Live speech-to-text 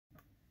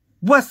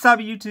What's up,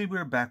 YouTube?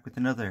 We're back with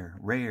another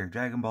rare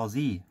Dragon Ball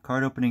Z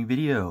card opening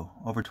video.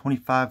 Over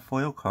 25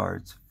 foil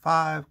cards,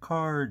 5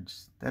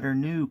 cards that are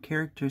new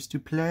characters to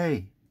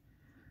play.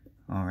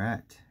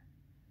 Alright,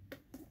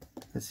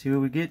 let's see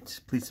what we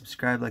get. Please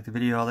subscribe, like the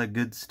video, all that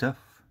good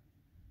stuff.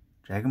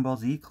 Dragon Ball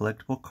Z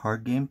collectible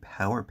card game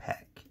power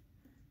pack,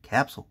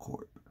 Capsule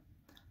Corp.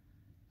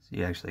 So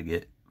you actually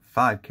get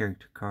 5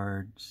 character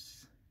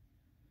cards.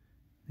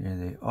 There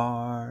they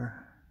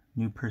are.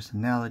 New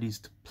personalities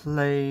to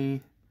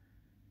play.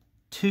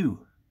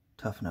 2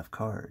 tough enough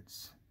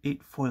cards,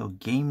 8 foil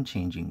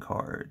game-changing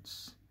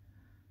cards,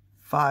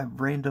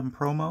 5 random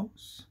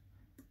promos,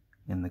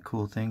 and the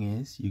cool thing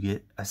is you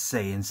get a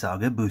Saiyan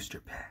Saga booster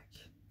pack.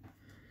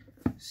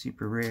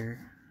 Super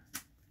rare.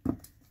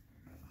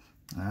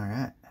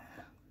 Alright,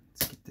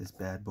 let's get this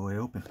bad boy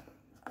open.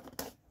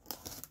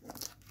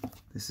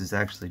 This is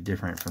actually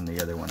different from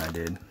the other one I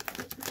did.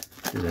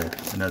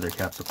 Another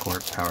Capsule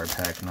Corp power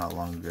pack not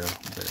long ago,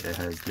 but it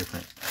has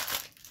different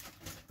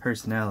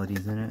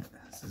personalities in it.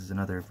 This is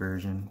another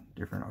version,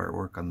 different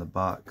artwork on the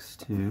box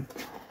too.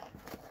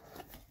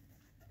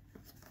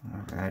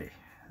 Alrighty,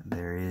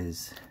 there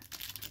is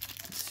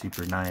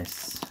super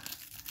nice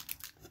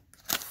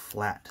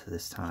flat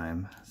this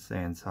time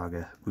Saiyan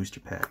Saga booster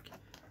pack.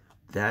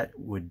 That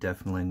would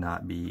definitely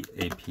not be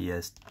a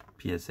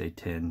PSA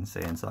 10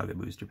 Saiyan Saga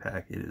booster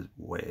pack. It is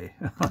way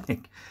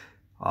like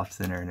off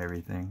center and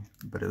everything,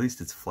 but at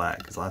least it's flat,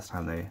 because last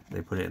time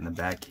they put it in the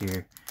back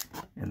here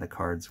and the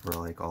cards were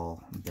like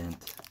all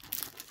bent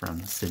from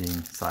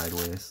sitting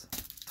sideways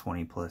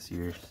 20 plus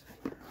years.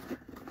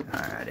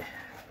 Alrighty,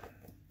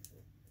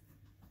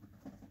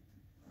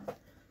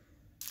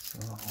 so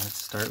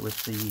let's start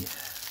with the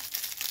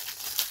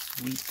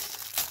sweet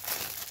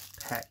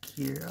pack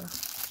here.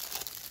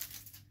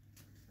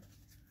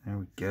 There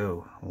we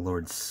go.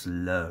 Lord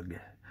Slug,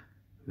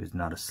 who is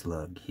not a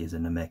slug, he is a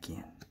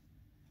Namekian,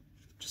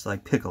 just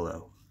like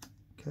Piccolo.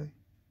 Okay, and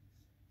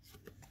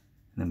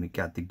then we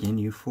got the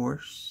Ginyu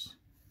Force.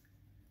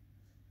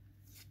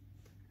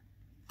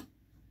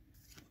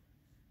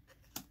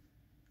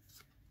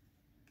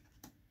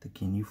 The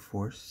Ginyu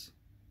Force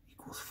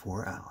equals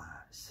 4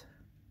 allies.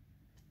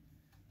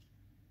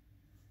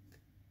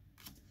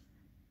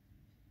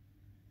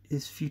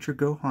 Is future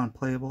Gohan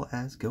playable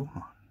as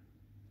Gohan?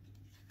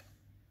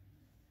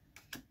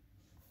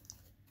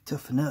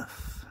 Tough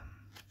enough.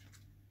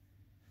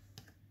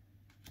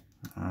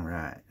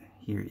 Alright,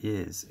 here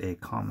is a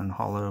common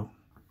hollow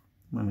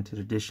limited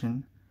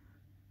edition.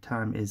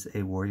 Time is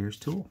a warrior's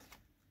tool.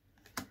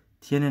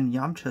 Tien and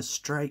Yamcha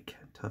Strike,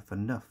 tough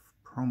enough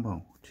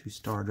promo.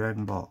 2-star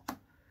Dragon Ball.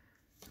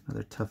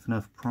 Another tough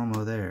enough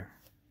promo there.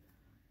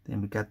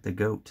 Then we got the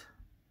GOAT,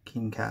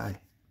 King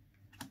Kai.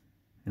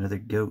 Another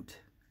GOAT,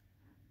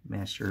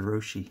 Master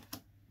Roshi.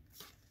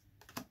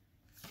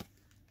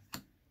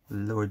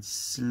 Lord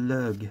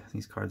Slug.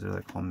 These cards are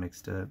like all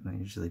mixed up, and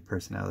usually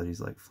personalities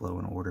like flow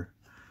in order.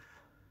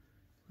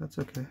 That's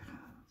okay,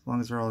 as long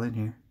as they're all in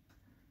here.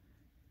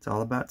 It's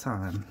all about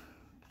time.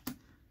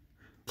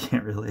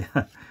 Can't really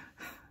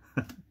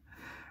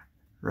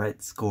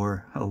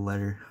score a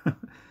letter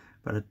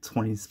about a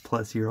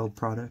 20-plus-year-old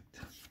product.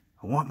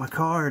 I want my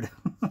card.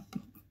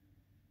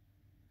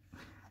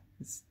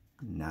 It's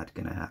not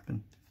gonna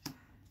happen.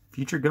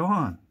 Future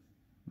Gohan.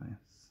 Nice.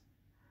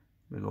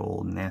 Big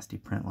old nasty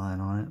print line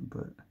on it,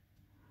 but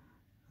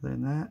other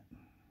than that,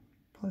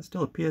 probably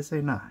still a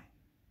PSA 9.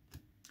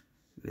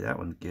 Ooh, that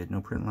one's good.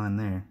 No print line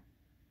there.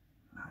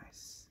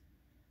 Nice.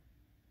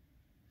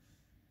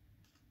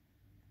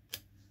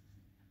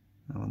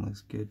 That one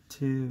looks good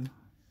too.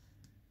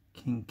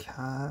 King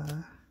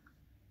Kai.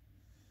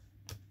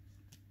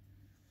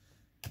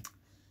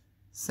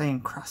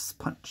 Saiyan Cross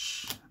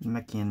Punch.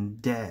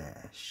 Namekian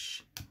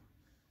Dash.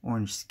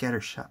 Orange Scatter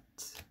Shot.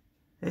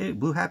 Hey,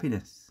 Blue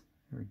Happiness.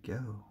 There we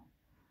go.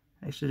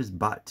 I actually just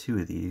bought 2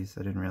 of these.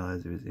 I didn't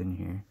realize it was in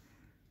here.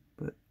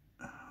 But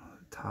the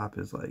top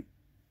is like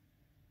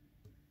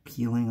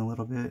peeling a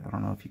little bit. I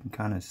don't know if you can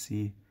kind of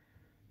see,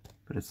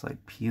 but it's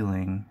like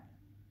peeling.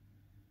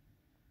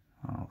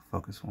 Oh,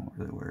 focus won't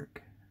really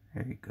work.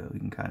 There you go. You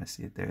can kind of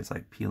see it there. It's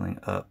like peeling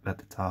up at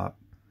the top,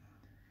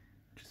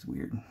 which is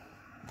weird.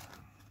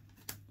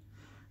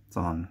 It's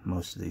on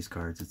most of these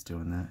cards. It's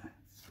doing that.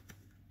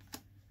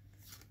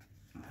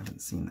 I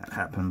haven't seen that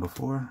happen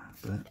before,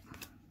 but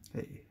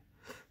hey.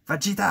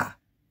 Vegeta!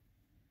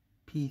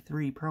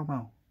 P3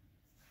 promo.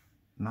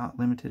 Not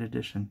limited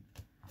edition.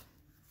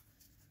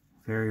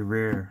 Very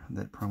rare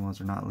that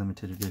promos are not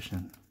limited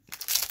edition.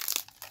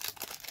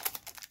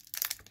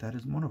 That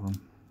is one of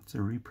them. It's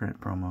a reprint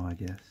promo, I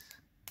guess.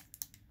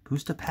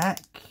 Booster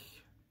pack.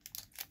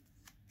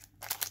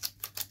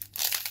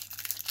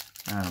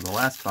 I don't know, the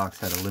last box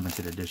had a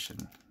limited edition.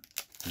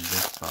 In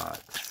this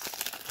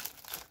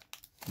box,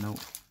 nope.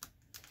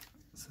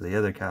 So the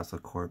other Capsule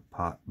Corp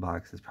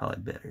box is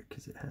probably better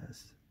because it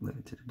has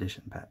limited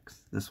edition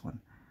packs. This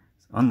one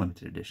is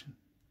unlimited edition.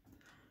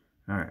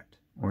 Alright,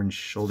 Orange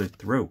Shoulder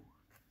Throw.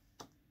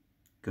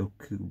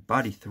 Goku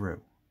Body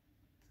Throw.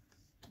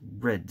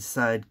 Red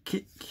Side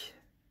Kick.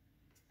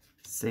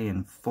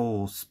 Saiyan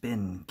full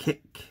spin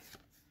kick.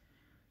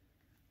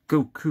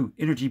 Goku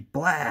energy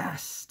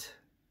blast.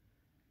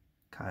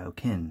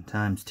 Kaioken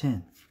times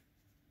 10.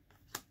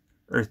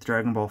 Earth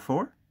Dragon Ball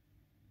 4.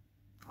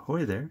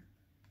 Ahoy there.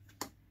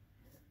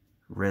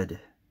 Red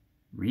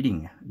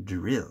reading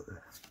drill.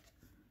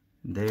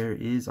 There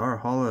is our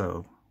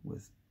holo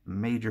with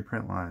major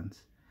print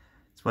lines.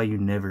 That's why you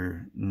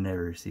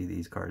never see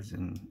these cards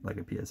in like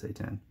a PSA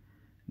 10.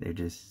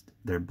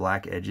 They're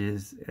black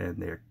edges and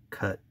they're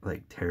cut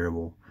like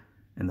terrible,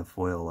 and the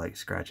foil like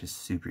scratches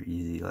super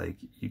easy. Like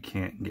you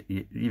can't get,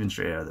 even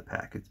straight out of the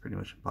pack, it's pretty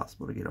much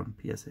impossible to get on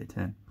PSA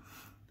 10.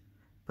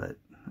 But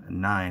a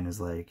 9 is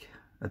like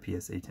a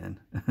PSA 10.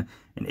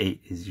 An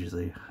 8 is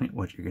usually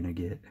what you're gonna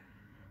get.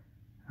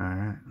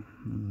 Alright,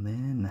 and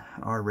then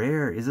our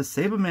rare is a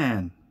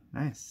Saberman.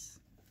 Nice.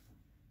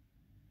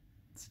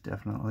 It's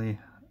definitely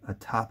a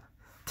top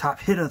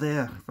hitter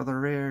there for the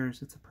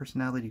rares. It's a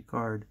personality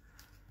card,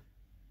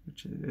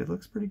 which it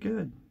looks pretty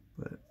good.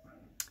 But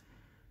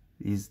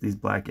these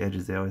black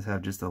edges, they always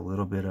have just a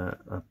little bit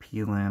of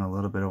peeling, a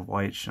little bit of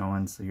white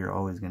showing, so you're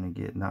always going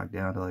to get knocked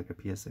down to like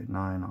a PSA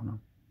 9 on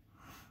them.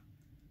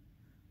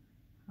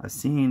 I've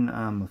seen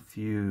a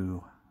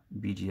few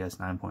BGS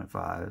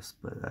 9.5s,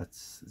 but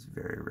it's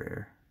very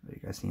rare.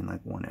 Like I've seen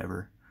like one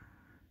ever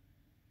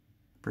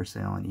for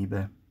sale on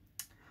eBay.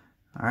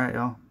 Alright,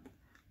 y'all.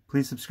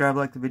 Please subscribe,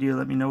 like the video,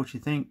 let me know what you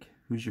think.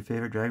 Who's your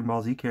favorite Dragon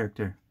Ball Z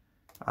character?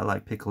 I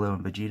like Piccolo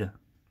and Vegeta.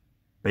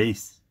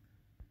 Peace.